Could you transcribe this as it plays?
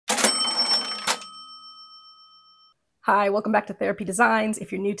Hi, welcome back to Therapy Designs.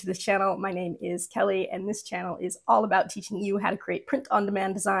 If you're new to this channel, my name is Kelly, and this channel is all about teaching you how to create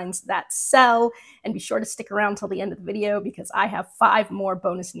print-on-demand designs that sell. And be sure to stick around till the end of the video because I have 5 more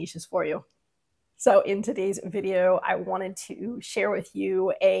bonus niches for you. So in today's video, I wanted to share with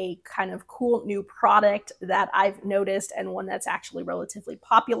you a kind of cool new product that I've noticed and one that's actually relatively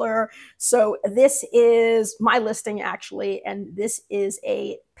popular. So this is my listing actually, and this is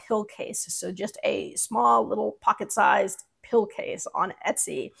a pill case. So just a small little pocket-sized pill case on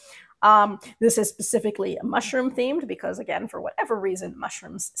Etsy. This is specifically mushroom themed because, again, for whatever reason,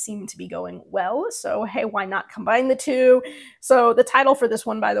 mushrooms seem to be going well. So, hey, why not combine the two? So the title for this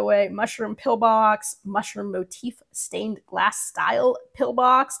one, by the way, mushroom pill box, mushroom motif stained glass style pill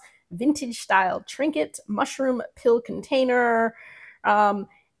box, vintage style trinket, mushroom pill container. And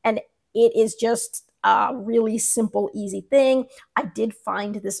it is just a really simple, easy thing. I did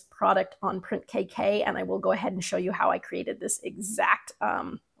find this product on PrintKK, and I will go ahead and show you how I created this exact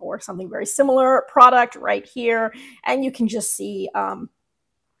or something very similar product right here. And you can just see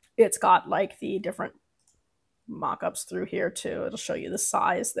it's got like the different mock-ups through here too. It'll show you the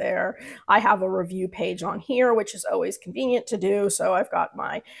size there. I have a review page on here, which is always convenient to do. So I've got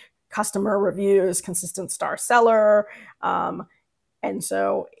my customer reviews, consistent star seller, and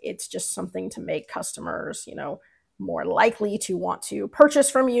so it's just something to make customers, more likely to want to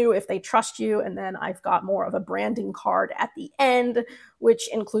purchase from you if they trust you. And then I've got more of a branding card at the end,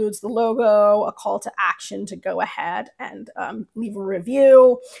 which includes the logo, a call to action to go ahead and leave a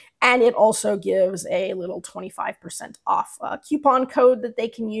review. And it also gives a little 25% off coupon code that they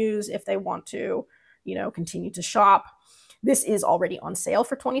can use if they want to, continue to shop. This is already on sale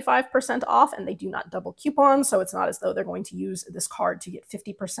for 25% off, and they do not double coupons, so it's not as though they're going to use this card to get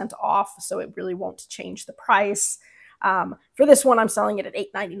 50% off, so it really won't change the price. For this one, I'm selling it at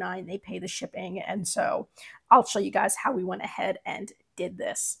 $8.99. They pay the shipping, and so I'll show you guys how we went ahead and did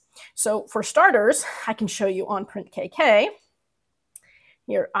this. So for starters, I can show you on PrintKK.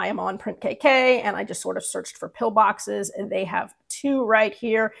 Here I am on PrintKK, and I just sort of searched for pill boxes, and they have 2 right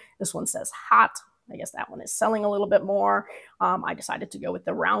here. This one says hot. I guess that one is selling a little bit more. I decided to go with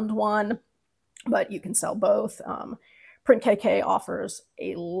the round one, but you can sell both. PrintKK offers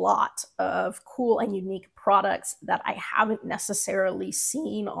a lot of cool and unique products that I haven't necessarily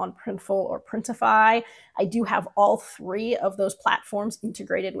seen on Printful or Printify. I do have all 3 of those platforms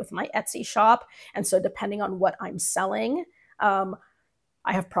integrated with my Etsy shop, and so depending on what I'm selling,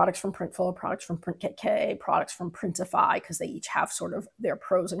 I have products from Printful, products from PrintKK, products from Printify, because they each have sort of their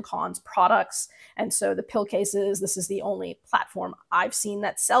pros and cons products. And so the pill cases, this is the only platform I've seen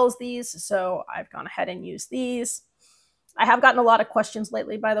that sells these, so I've gone ahead and used these. I have gotten a lot of questions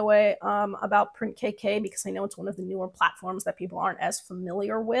lately, by the way, about PrintKK, because I know it's one of the newer platforms that people aren't as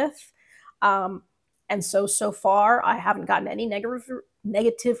familiar with. And so far, I haven't gotten any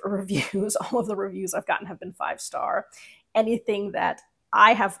negative reviews. All of the reviews I've gotten have been 5-star. Anything that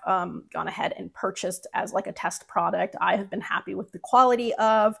I have gone ahead and purchased as like a test product, I have been happy with the quality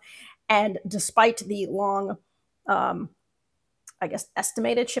of, and despite the long, I guess,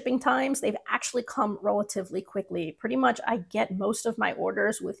 estimated shipping times, they've actually come relatively quickly. Pretty much I get most of my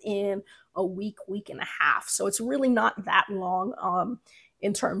orders within a week, week and a half. So it's really not that long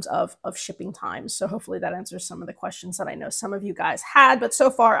in terms of shipping times. So hopefully that answers some of the questions that I know some of you guys had. But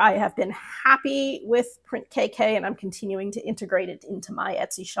so far I have been happy with PrintKK, and I'm continuing to integrate it into my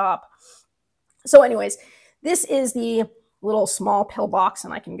Etsy shop. So anyways, this is the little small pill box,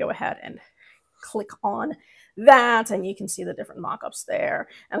 and I can go ahead and click on that, and you can see the different mock-ups there.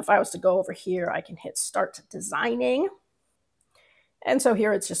 And if I was to go over here, I can hit start designing. And so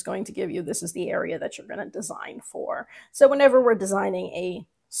here it's just going to give you, this is the area that you're going to design for. So whenever we're designing a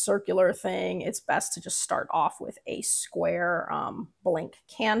circular thing, it's best to just start off with a square blank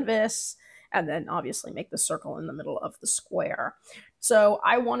canvas, and then obviously make the circle in the middle of the square. So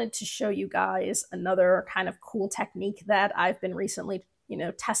I wanted to show you guys another kind of cool technique that I've been recently,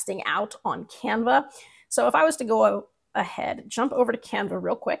 testing out on Canva. So if I was to go ahead, jump over to Canva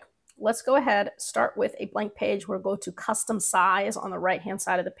real quick. Let's go ahead, start with a blank page. We'll go to custom size on the right-hand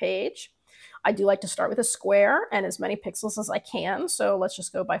side of the page. I do like to start with a square and as many pixels as I can. So let's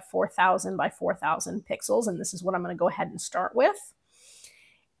just go by 4,000 by 4,000 pixels. And this is what I'm going to go ahead and start with.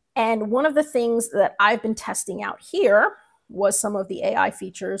 And one of the things that I've been testing out here was some of the AI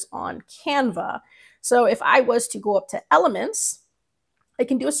features on Canva. So if I was to go up to elements, I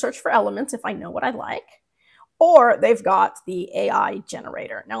can do a search for elements if I know what I like. Or they've got the AI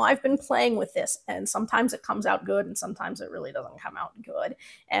generator. Now, I've been playing with this, and sometimes it comes out good, and sometimes it really doesn't come out good.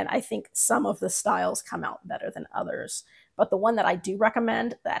 And I think some of the styles come out better than others. But the one that I do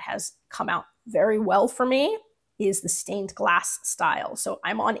recommend that has come out very well for me is the stained glass style. So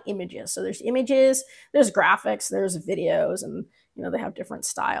I'm on images. So there's images, there's graphics, there's videos, and they have different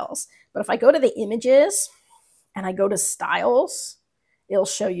styles. But if I go to the images and I go to styles, it'll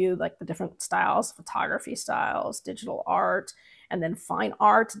show you like the different styles, photography styles, digital art, and then fine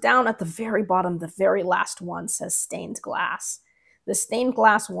art. Down at the very bottom, the very last one says stained glass. The stained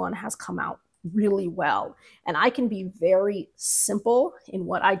glass one has come out really well, and I can be very simple in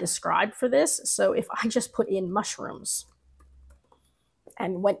what I describe for this. So if I just put in mushrooms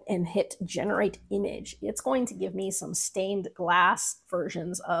and went and hit generate image, it's going to give me some stained glass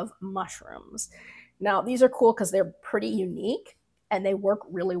versions of mushrooms. Now these are cool because they're pretty unique and they work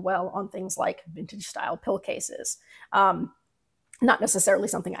really well on things like vintage style pill cases. Not necessarily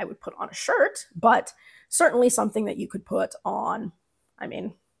something I would put on a shirt, but certainly something that you could put on,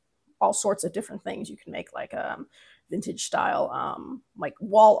 all sorts of different things. You can make like a vintage style, like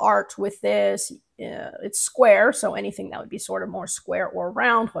wall art with this. It's square, so anything that would be sort of more square or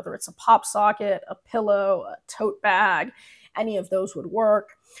round, whether it's a pop socket, a pillow, a tote bag, any of those would work.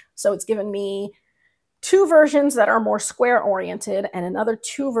 So it's given me 2 versions that are more square oriented and another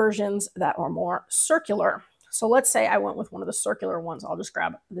 2 versions that are more circular. So let's say I went with one of the circular ones. I'll just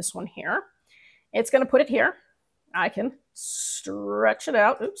grab this one here. It's going to put it here. I can stretch it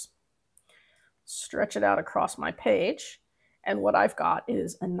out. Oops. Stretch it out across my page. And what I've got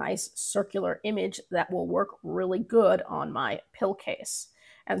is a nice circular image that will work really good on my pill case.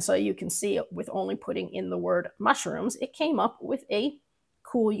 And so you can see with only putting in the word mushrooms, it came up with a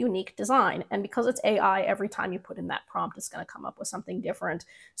cool, unique design. And because it's AI, every time you put in that prompt, it's going to come up with something different.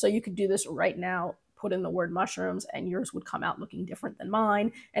 So you could do this right now, put in the word mushrooms, and yours would come out looking different than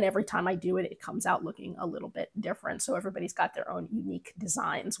mine. And every time I do it, it comes out looking a little bit different. So everybody's got their own unique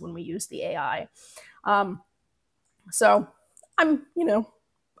designs when we use the AI. So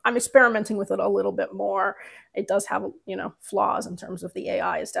I'm experimenting with it a little bit more. It does have, flaws in terms of the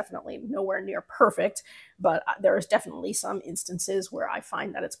AI is definitely nowhere near perfect, but there's definitely some instances where I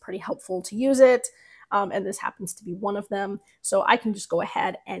find that it's pretty helpful to use it. And this happens to be one of them. So I can just go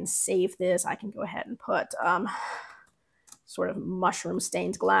ahead and save this. I can go ahead and put sort of mushroom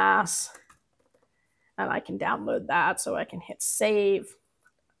stained glass, and I can download that. So I can hit save,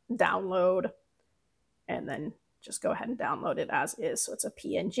 download, and then just go ahead and download it as is. So it's a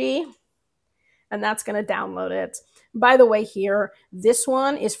PNG, and that's going to download it. By the way, here, this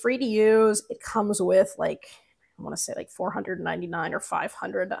one is free to use. It comes with like, I want to say like 499 or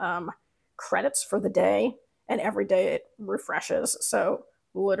 500 credits for the day, and every day it refreshes. So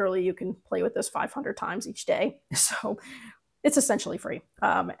literally you can play with this 500 times each day. So it's essentially free.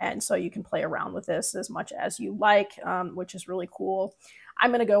 And so you can play around with this as much as you like, which is really cool.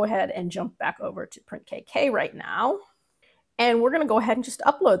 I'm going to go ahead and jump back over to PrintKK right now. And we're going to go ahead and just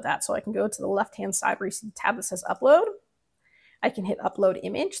upload that. So I can go to the left-hand side where you see the tab that says upload. I can hit upload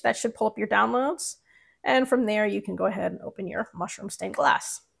image. That should pull up your downloads. And from there, you can go ahead and open your mushroom stained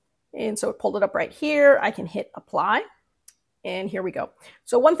glass. And so it pulled it up right here. I can hit apply. And here we go.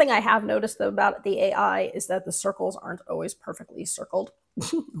 So one thing I have noticed though about the AI is that the circles aren't always perfectly circled,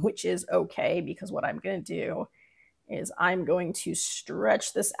 which is okay, because what I'm going to do is I'm going to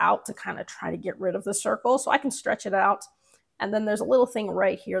stretch this out to kind of try to get rid of the circle. So I can stretch it out. And then there's a little thing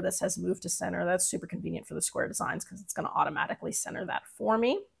right here that says move to center. That's super convenient for the square designs because it's going to automatically center that for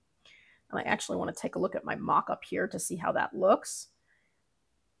me. And I actually want to take a look at my mock-up here to see how that looks.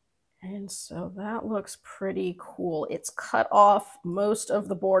 And so that looks pretty cool. It's cut off most of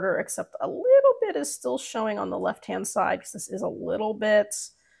the border, except a little bit is still showing on the left-hand side because this is a little bit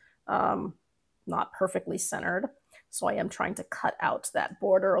not perfectly centered. So I am trying to cut out that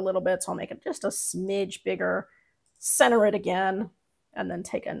border a little bit. So I'll make it just a smidge bigger, center it again, and then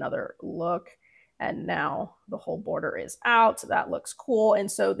take another look. And now the whole border is out. So that looks cool. And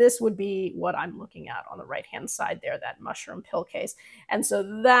so this would be what I'm looking at on the right-hand side there, that mushroom pill case. And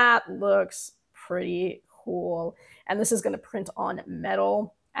so that looks pretty cool. And this is going to print on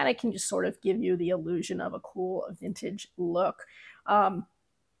metal, and it can just sort of give you the illusion of a cool vintage look.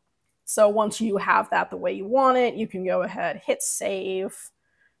 So once you have that the way you want it, you can go ahead, hit save,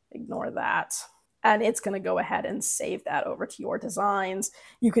 ignore that. And it's going to go ahead and save that over to your designs.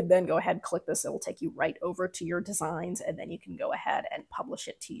 You could then go ahead and click this. It will take you right over to your designs, and then you can go ahead and publish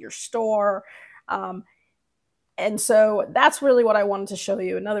it to your store. And so that's really what I wanted to show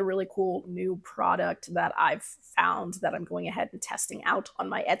you. Another really cool new product that I've found that I'm going ahead and testing out on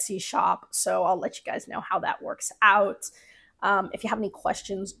my Etsy shop. So I'll let you guys know how that works out. If you have any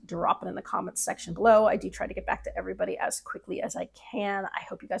questions, drop it in the comments section below. I do try to get back to everybody as quickly as I can. I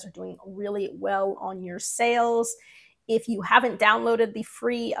hope you guys are doing really well on your sales. If you haven't downloaded the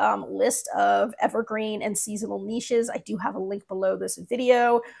free list of evergreen and seasonal niches, I do have a link below this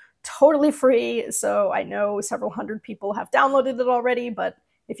video. Totally free. So I know several hundred people have downloaded it already, but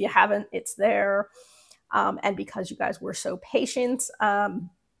if you haven't, it's there. And because you guys were so patient,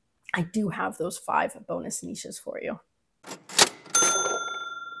 I do have those 5 bonus niches for you.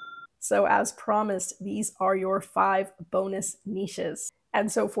 So as promised, these are your 5 bonus niches. And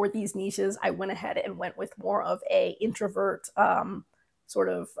so for these niches, I went ahead and went with more of a introvert sort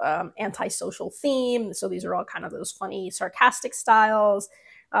of antisocial theme. So these are all kind of those funny, sarcastic styles.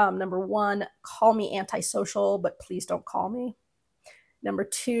 Number 1, call me antisocial, but please don't call me. Number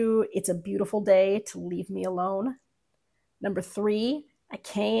 2, it's a beautiful day to leave me alone. Number 3, I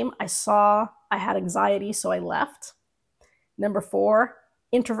came, I saw, I had anxiety, so I left. Number 4,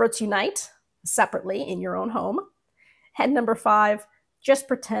 introverts unite separately in your own home. And number 5, just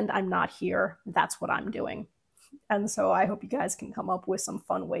pretend I'm not here. That's what I'm doing. And so I hope you guys can come up with some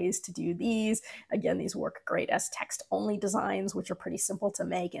fun ways to do these. Again, these work great as text-only designs, which are pretty simple to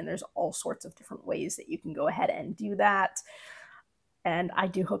make. And there's all sorts of different ways that you can go ahead and do that. And I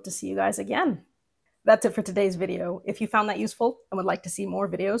do hope to see you guys again. That's it for today's video. If you found that useful and would like to see more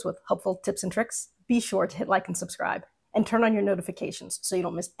videos with helpful tips and tricks, be sure to hit like and subscribe and turn on your notifications so you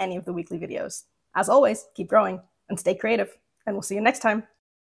don't miss any of the weekly videos. As always, keep growing and stay creative, and we'll see you next time.